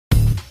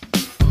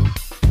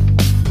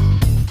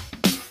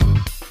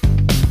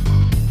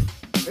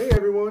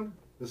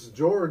This is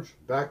George,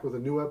 back with a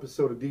new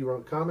episode of Dee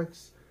Runk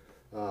Comics.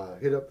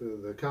 Hit up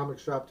the comic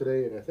shop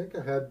today, and I think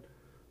I had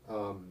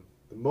the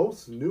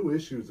most new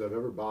issues I've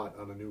ever bought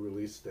on a new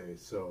release day.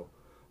 So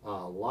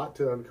a lot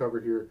to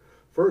uncover here.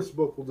 First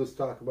book we'll just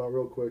talk about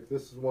real quick.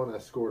 This is one I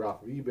scored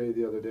off of eBay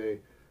the other day.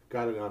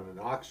 Got it on an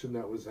auction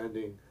that was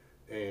ending,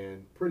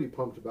 and pretty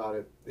pumped about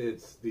it.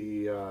 It's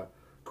the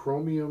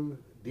Chromium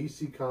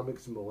DC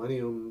Comics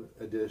Millennium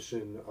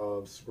Edition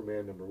of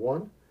Superman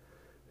 #1.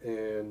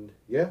 And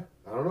yeah,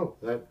 I don't know,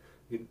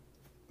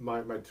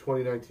 my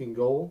 2019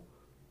 goal,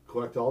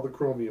 collect all the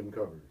Chromium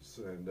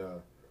covers. And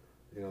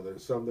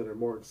there's some that are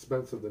more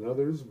expensive than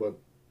others, but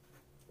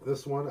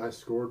this one I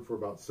scored for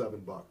about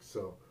 $7.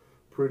 So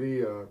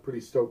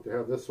pretty stoked to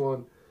have this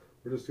one.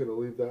 We're just gonna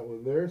leave that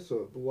one there so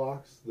it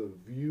blocks the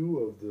view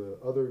of the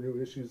other new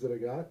issues that I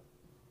got.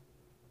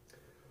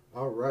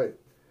 All right,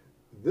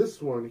 this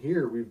one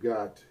here we've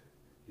got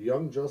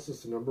Young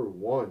Justice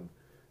 #1,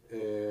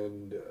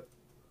 and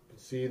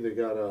see they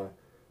got a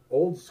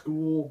old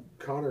school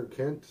Connor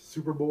Kent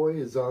Superboy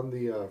is on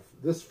the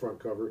this front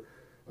cover.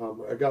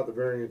 I got the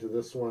variant of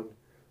this one.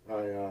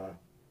 The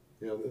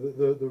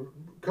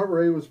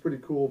cover A was pretty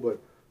cool,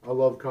 but I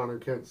love Connor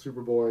Kent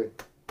Superboy.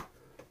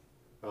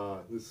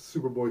 This is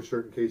Superboy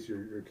shirt in case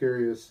you're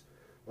curious.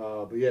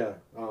 But yeah,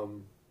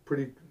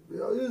 it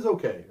is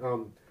okay.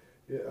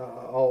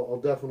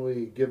 I'll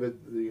definitely give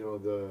it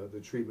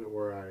the treatment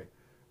where I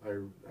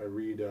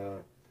read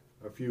a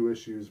few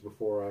issues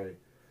before I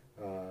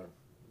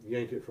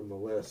yank it from the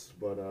list,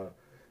 but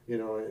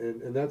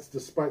and that's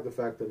despite the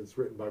fact that it's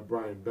written by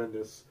Brian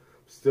Bendis.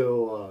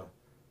 Still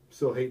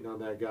hating on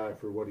that guy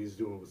for what he's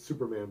doing with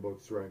Superman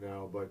books right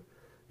now. But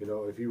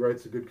if he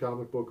writes a good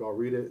comic book, I'll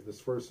read it. This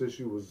first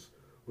issue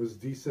was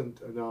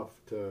decent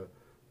enough to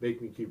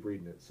make me keep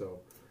reading it. So,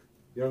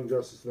 Young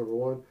Justice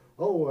 #1.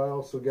 Oh, I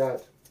also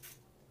got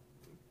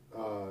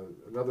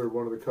another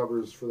one of the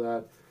covers for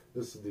that.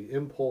 This is the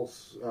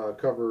Impulse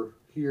cover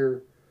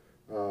here.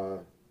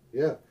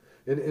 Yeah.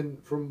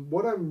 And from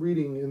what I'm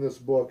reading in this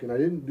book, and I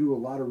didn't do a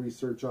lot of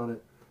research on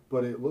it,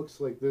 but it looks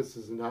like this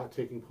is not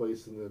taking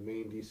place in the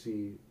main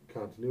DC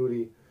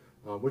continuity,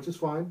 which is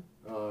fine.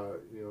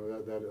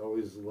 That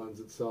always lends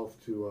itself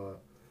to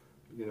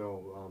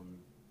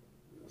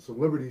some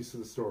liberties to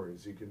the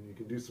stories. You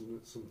can do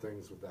some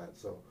things with that.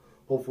 So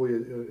hopefully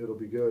it'll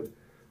be good.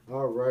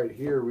 All right,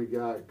 here we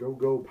got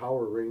Go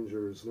Power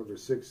Rangers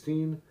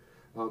 #16.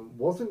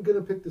 Wasn't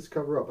gonna pick this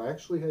cover up. I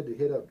actually had to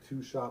hit up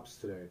 2 shops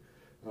today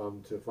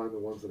to find the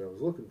ones that I was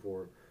looking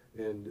for,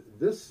 and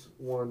this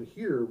one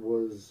here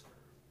was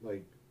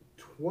like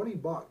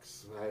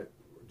 $20. I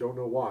don't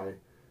know why,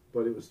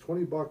 but it was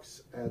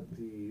 $20 at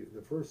the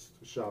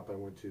first shop I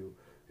went to,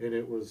 and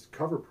it was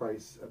cover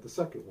price at the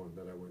second one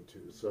that I went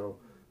to. So,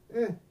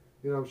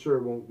 I'm sure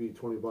it won't be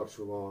 $20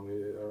 for long.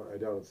 I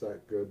doubt it's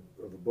that good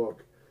of a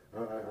book.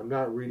 I'm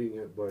not reading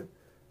it, but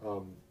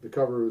the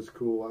cover is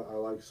cool. I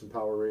like some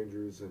Power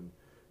Rangers, and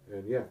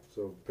yeah,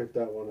 so pick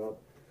that one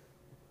up.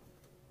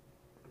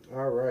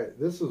 All right,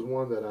 this is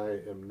one that I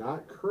am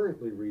not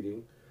currently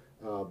reading,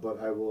 but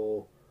I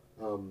will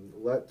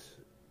let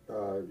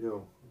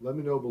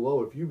me know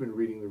below if you've been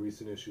reading the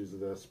recent issues of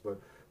this. But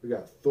we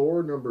got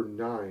Thor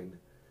 #9,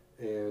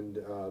 and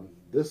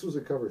this was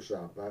a cover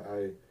shop.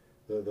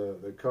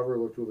 The cover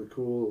looked really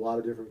cool. A lot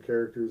of different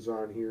characters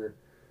on here.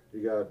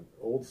 You got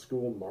old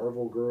school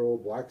Marvel Girl,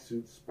 Black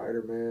Suit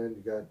Spider-Man.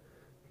 You got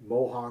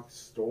Mohawk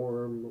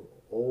Storm,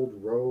 Old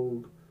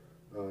Rogue.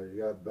 You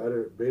got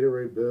Beta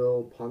Ray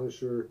Bill,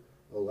 Punisher,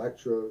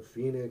 Elektra,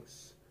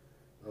 Phoenix.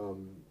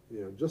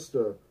 It's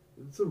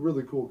a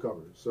really cool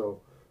cover.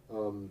 So,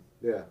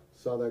 yeah,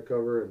 saw that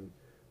cover, and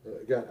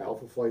got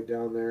Alpha Flight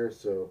down there.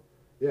 So,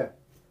 yeah,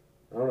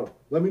 I don't know.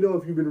 Let me know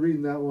if you've been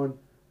reading that one,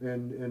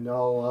 and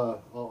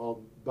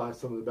I'll buy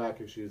some of the back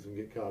issues and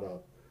get caught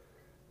up.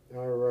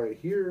 All right,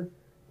 here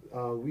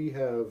we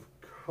have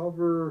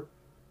cover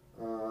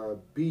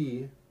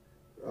B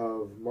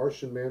of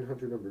Martian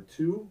Manhunter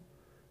 #2.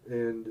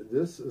 And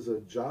this is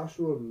a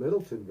Joshua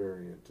Middleton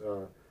variant,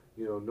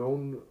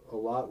 known a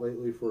lot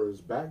lately for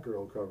his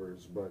Batgirl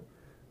covers, but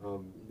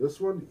this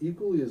one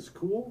equally as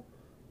cool,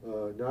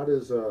 not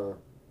as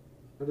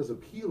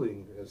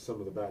appealing as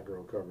some of the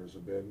Batgirl covers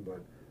have been,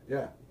 but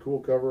yeah, cool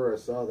cover. I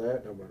saw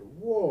that and I went,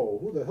 whoa,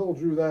 who the hell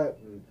drew that?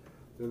 And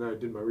then I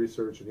did my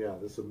research, and yeah,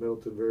 this is a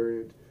Middleton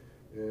variant,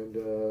 and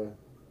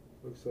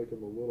looks like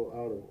I'm a little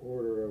out of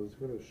order. I was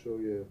going to show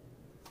you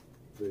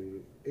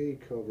the A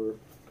cover.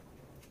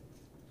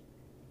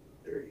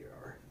 There you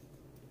are.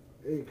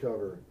 A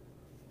cover.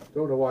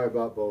 Don't know why I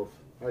bought both.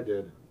 I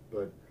did,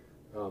 but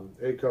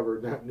A cover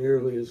not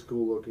nearly as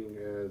cool looking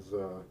as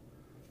the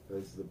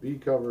B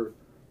cover.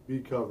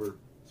 B cover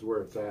is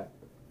where it's at.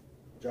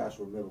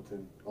 Joshua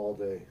Middleton all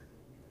day.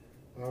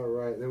 All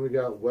right, then we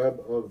got Web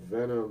of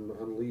Venom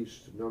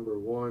Unleashed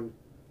 #1.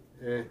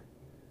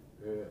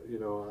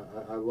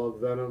 I love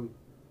Venom,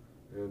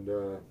 and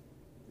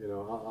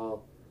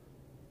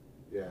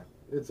yeah,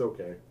 it's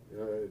okay.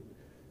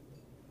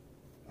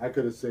 I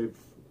could have saved.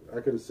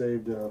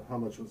 How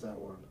much was that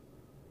one?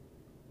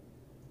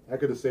 I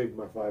could have saved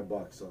my $5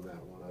 on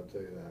that one. I'll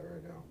tell you that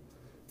right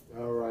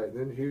now. All right,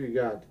 then here you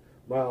got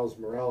Miles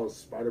Morales,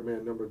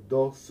 Spider-Man number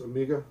dos,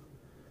 amiga,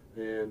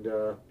 and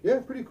yeah,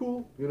 pretty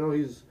cool. You know,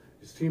 he's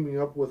teaming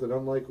up with an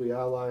unlikely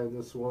ally in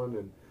this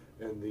one,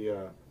 and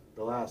the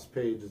last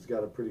page has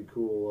got a pretty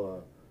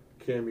cool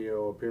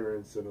cameo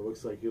appearance, and it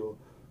looks like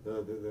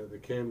the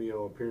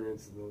cameo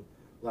appearance in the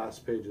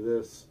last page of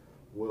this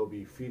will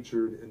be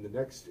featured in the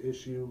next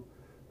issue.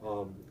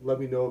 Let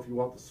me know if you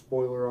want the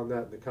spoiler on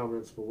that in the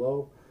comments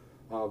below.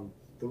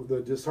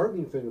 The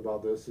disheartening thing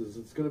about this is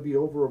it's going to be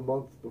over a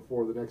month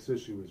before the next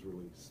issue is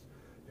released.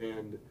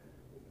 And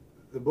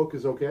the book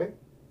is okay,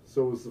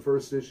 so was the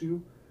first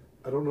issue.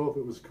 I don't know if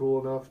it was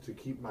cool enough to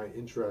keep my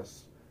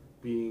interest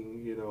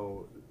being, you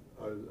know,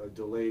 a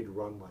delayed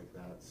run like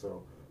that.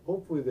 So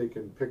hopefully they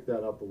can pick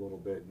that up a little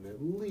bit and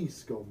at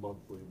least go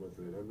monthly with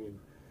it. I mean,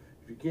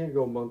 if you can't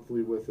go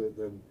monthly with it,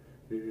 then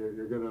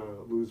you're going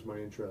to lose my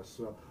interest.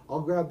 So I'll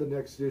grab the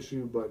next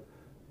issue, but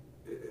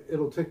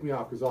it'll tick me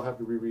off because I'll have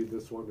to reread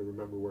this one to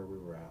remember where we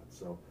were at.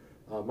 So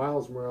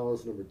Miles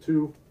Morales number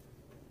 2.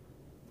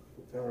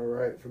 All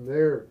right, from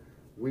there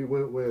we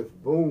went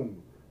with,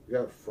 boom, we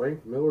got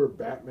Frank Miller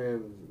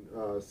Batman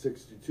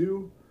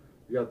 62.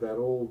 We got that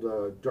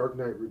old Dark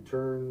Knight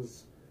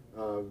Returns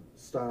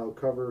style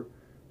cover,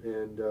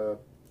 and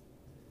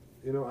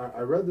you know,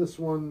 I read this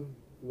one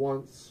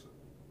once,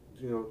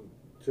 you know,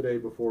 today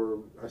before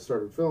I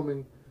started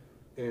filming,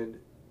 and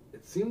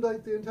it seemed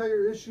like the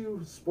entire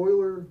issue,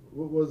 spoiler,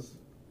 was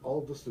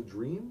all just a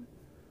dream,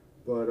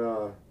 but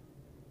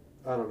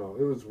I don't know,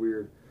 it was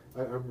weird.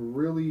 I'm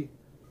really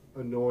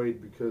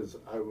annoyed because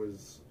I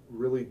was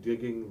really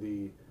digging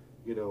the,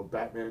 you know,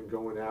 Batman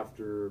going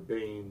after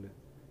Bane,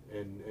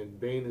 and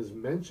Bane is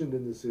mentioned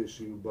in this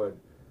issue, but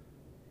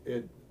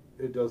it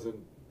doesn't,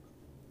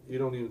 you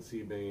don't even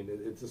see Bane.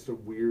 It's just a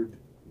weird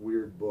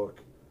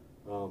book.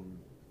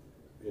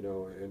 You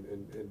know,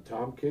 and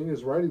Tom King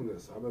is writing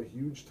this. I'm a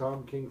huge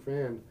Tom King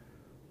fan.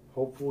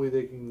 Hopefully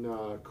they can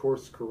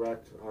course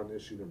correct on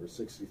issue number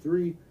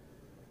 63.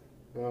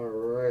 All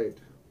right.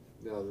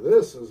 Now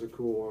this is a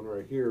cool one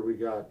right here. We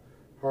got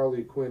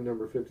Harley Quinn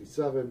number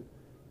 57.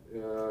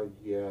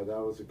 Yeah, that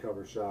was a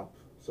cover shop.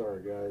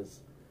 Sorry, guys.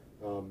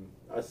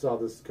 I saw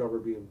this cover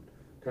being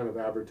kind of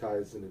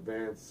advertised in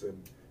advance,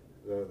 and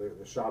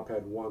the shop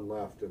had one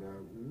left, and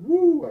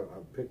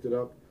I picked it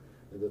up.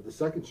 And the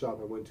second shop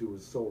I went to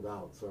was sold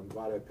out, so I'm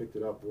glad I picked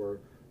it up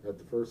at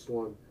the first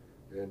one.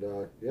 And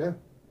yeah,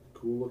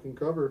 cool looking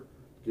cover,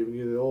 giving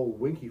you the old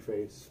winky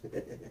face.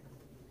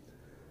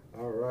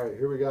 All right,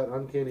 here we got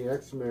Uncanny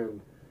X-Men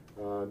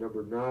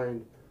number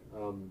 9.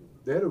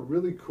 They had a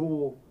really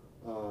cool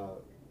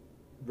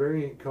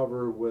variant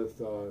cover with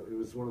it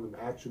was one of them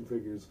action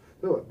figures.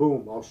 Oh,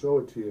 boom! I'll show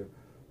it to you.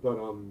 But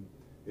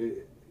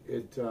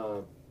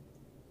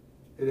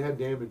it had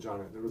damage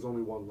on it. There was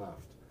only one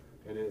left.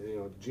 And you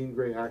know, Jean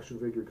Grey action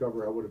figure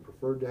cover, I would have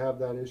preferred to have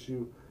that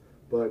issue,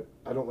 but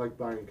I don't like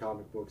buying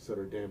comic books that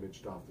are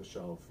damaged off the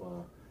shelf.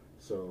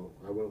 So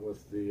I went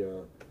with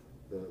the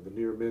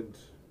near mint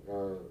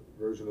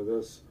version of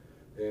this,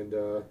 and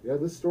yeah,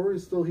 this story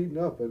is still heating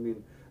up. I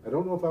mean, I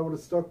don't know if I would have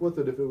stuck with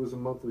it if it was a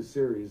monthly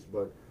series,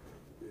 but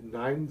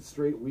 9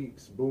 straight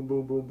weeks, boom,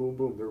 boom, boom, boom,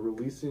 boom. They're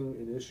releasing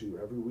an issue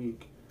every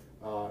week,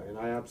 and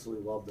I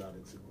absolutely love that.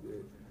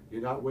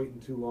 You're not waiting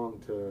too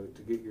long to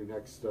get your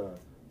next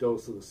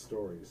dose of the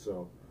story.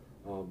 So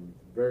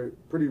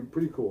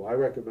pretty cool. I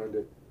recommend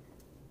it.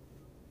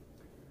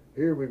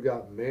 Here we've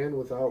got Man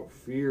Without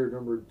Fear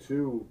number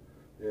 2,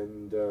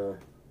 and yeah,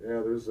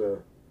 there's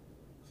a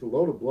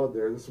load of blood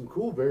there. There's some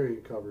cool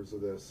variant covers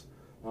of this.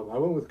 I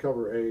went with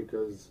cover A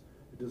because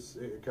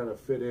it kind of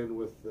fit in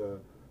with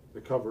the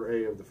cover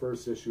A of the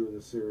first issue of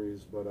the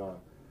series, but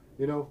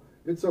you know,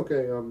 it's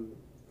okay.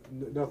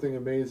 Nothing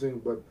amazing,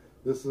 but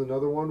this is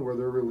another one where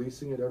they're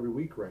releasing it every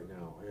week right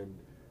now, and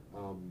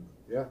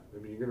yeah, I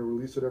mean, you're going to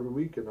release it every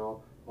week, and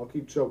I'll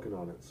keep choking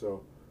on it.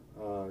 So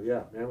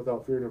yeah, Man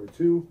Without Fear number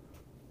 2,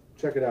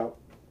 check it out.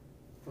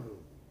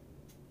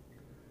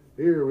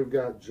 Here we've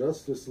got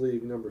Justice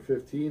League number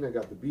 15. I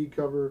got the B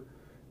cover,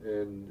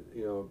 and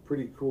you know,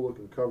 pretty cool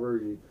looking cover.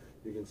 You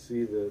can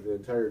see the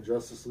entire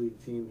Justice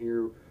League team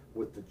here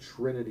with the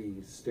Trinity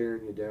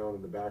staring you down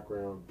in the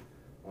background.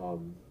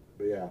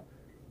 But yeah,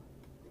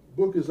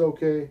 book is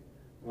okay.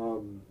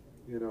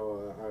 You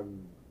know,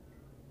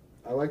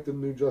 I like the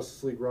new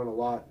Justice League run a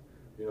lot.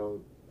 You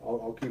know,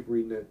 I'll keep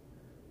reading it.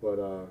 But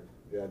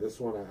yeah, this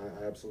one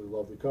I absolutely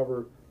love the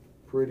cover.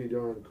 Pretty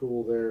darn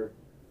cool there.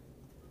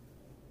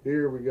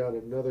 Here we got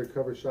another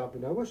cover shop,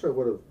 and I wish I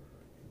would have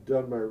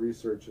done my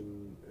research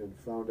and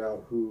found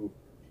out who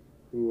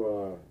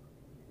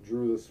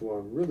drew this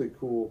one. Really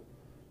cool.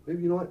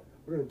 Maybe, you know what?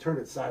 We're going to turn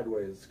it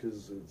sideways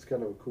because it's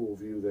kind of a cool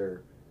view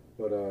there.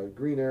 But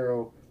Green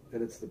Arrow,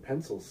 and it's the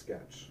pencil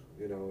sketch.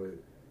 You know,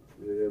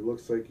 it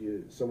looks like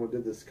someone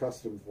did this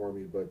custom for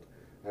me, but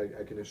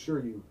I can assure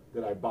you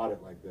that I bought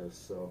it like this.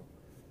 So,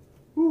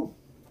 whew,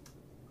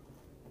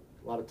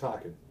 a lot of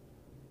talking.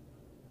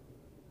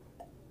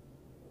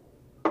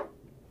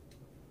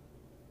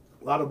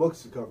 A lot of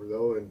books to cover,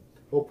 though, and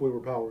hopefully we're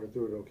powering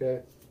through it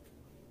okay.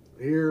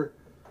 Here,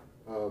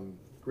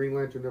 Green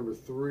Lantern number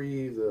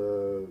 3,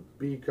 the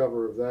B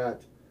cover of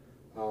that.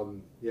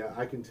 Yeah,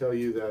 I can tell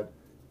you that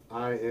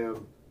I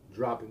am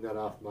dropping that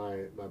off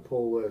my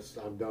pull list.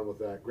 I'm done with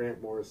that.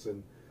 Grant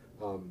Morrison,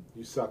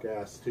 you suck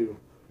ass too.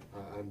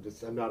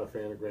 I'm not a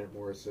fan of Grant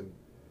Morrison,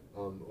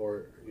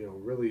 or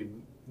really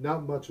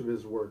not much of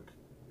his work.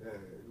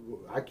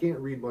 I can't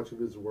read much of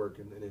his work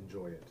and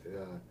enjoy it.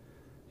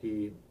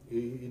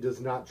 He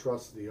does not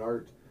trust the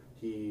art.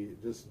 He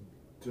just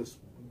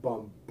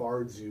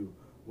bombards you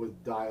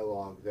with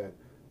dialogue that,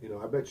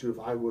 I bet you if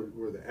I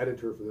were the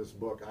editor for this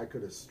book, I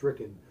could have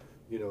stricken,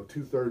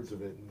 2/3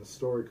 of it, and the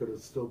story could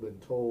have still been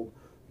told,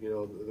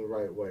 the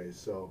right way.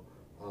 So,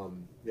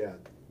 yeah,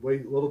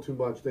 way a little too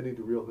much. They need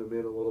to reel him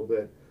in a little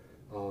bit.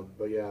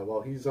 But yeah,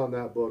 while he's on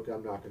that book,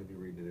 I'm not going to be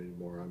reading it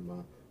anymore.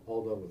 I'm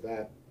all done with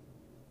that.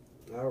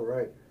 All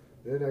right.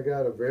 Then I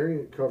got a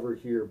variant cover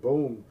here,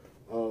 boom,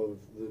 of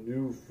the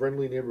new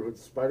Friendly Neighborhood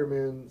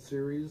Spider-Man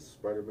series,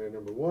 Spider-Man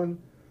number 1,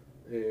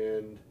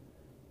 and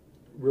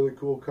really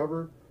cool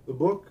cover. The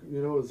book,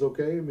 is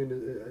okay. I mean,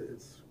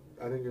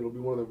 I think it'll be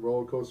one of them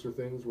roller coaster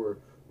things where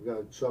we got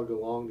to chug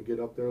along to get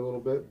up there a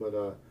little bit,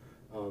 but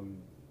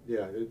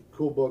yeah,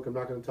 cool book. I'm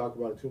not going to talk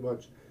about it too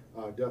much.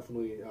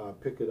 Definitely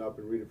pick it up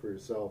and read it for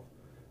yourself.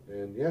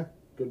 And yeah,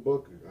 good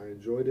book. I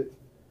enjoyed it.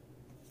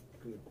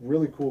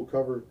 Really cool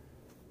cover.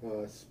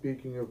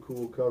 Speaking of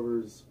cool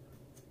covers,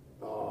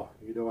 I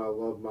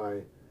love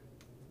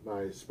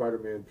my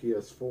Spider-Man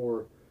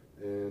PS4,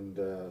 and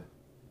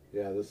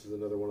yeah, this is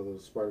another one of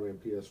those Spider-Man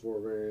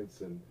PS4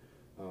 variants, and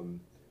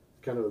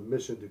kind of a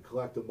mission to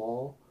collect them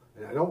all.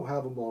 And I don't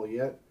have them all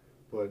yet,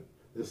 but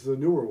this is a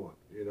newer one.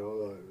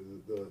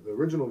 The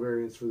original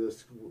variants for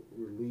this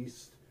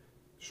released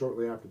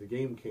shortly after the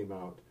game came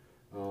out,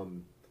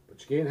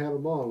 but you can't have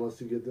them all unless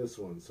you get this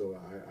one. So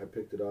I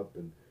picked it up,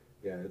 and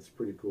yeah, it's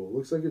pretty cool. It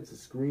looks like it's a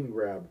screen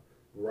grab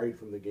right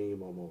from the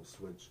game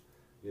almost, which,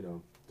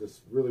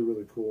 just really,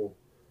 really cool.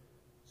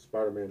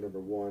 Spider-Man number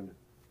 1.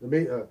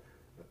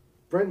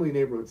 Friendly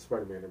Neighborhood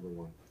Spider-Man number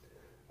 1.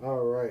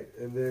 All right,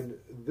 and then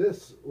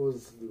this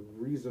was the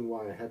reason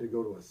why I had to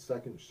go to a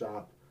second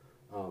shop.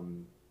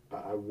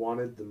 I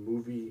wanted the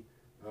movie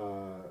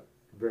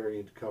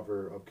variant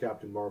cover of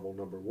Captain Marvel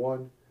number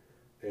 1,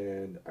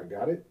 and I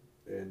got it,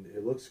 and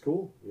it looks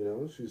cool.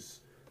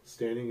 She's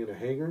standing in a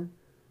hangar.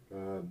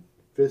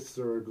 Fists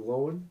are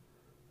glowing.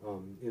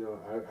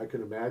 I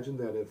can imagine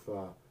that if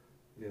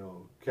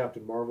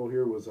Captain Marvel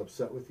here was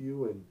upset with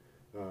you,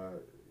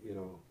 and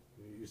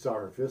you saw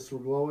her fists were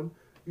glowing,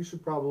 you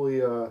should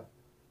probably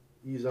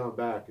ease on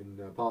back and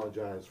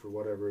apologize for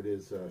whatever it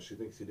is she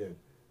thinks you did.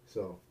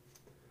 So,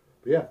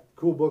 but yeah,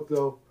 cool book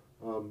though.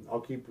 I'll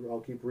keep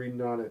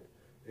reading on it,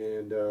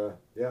 and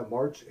yeah,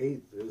 March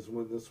 8th is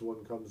when this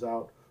one comes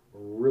out.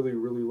 Really,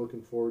 really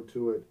looking forward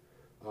to it.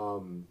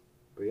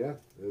 But yeah,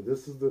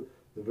 this is the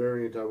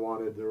variant I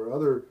wanted. There were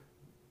other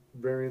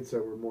variants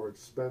that were more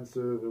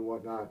expensive and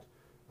whatnot.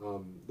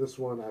 This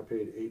one I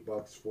paid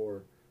 $8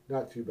 for.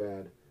 Not too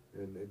bad,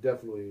 and it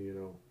definitely,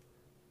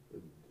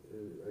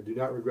 I do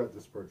not regret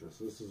this purchase.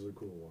 This is a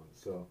cool one.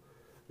 So,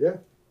 yeah.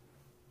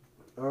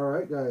 All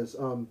right, guys.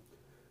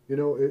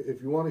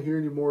 If you want to hear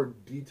any more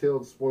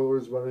detailed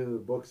spoilers about any of the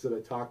books that I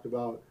talked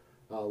about,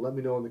 let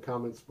me know in the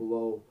comments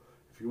below.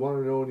 If you want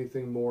to know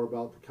anything more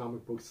about the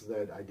comic books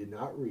that I did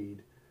not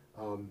read,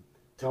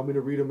 tell me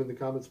to read them in the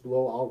comments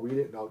below. I'll read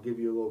it, and I'll give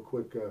you a little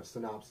quick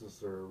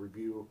synopsis or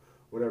review,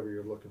 whatever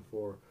you're looking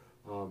for.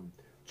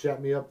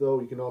 Chat me up,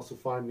 though. You can also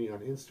find me on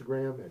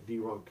Instagram at Dee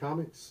Runk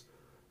Comics.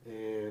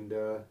 And,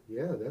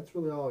 yeah, that's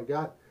really all I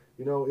got.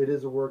 It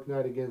is a work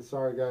night again.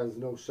 Sorry, guys,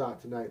 no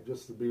shot tonight,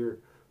 just the beer.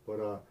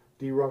 But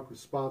Dee Runk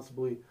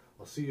responsibly.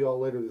 I'll see you all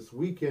later this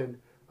weekend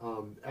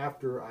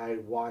after I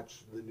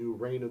watch the new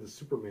Reign of the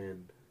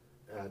Superman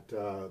at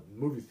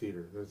movie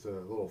theater. There's a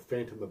little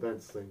Phantom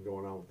Events thing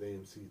going on with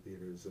AMC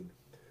theaters, and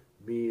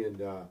me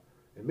and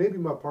maybe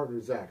my partner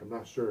Zach. I'm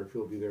not sure if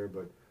he'll be there,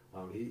 but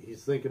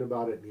he's thinking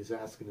about it, and he's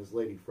asking his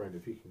lady friend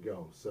if he can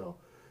go. So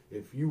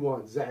if you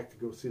want Zach to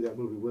go see that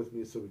movie with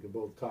me so we can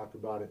both talk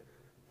about it,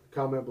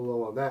 comment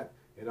below on that,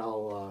 and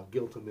I'll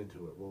guilt him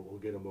into it. We'll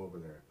get him over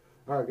there.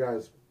 All right,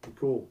 guys, be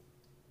cool.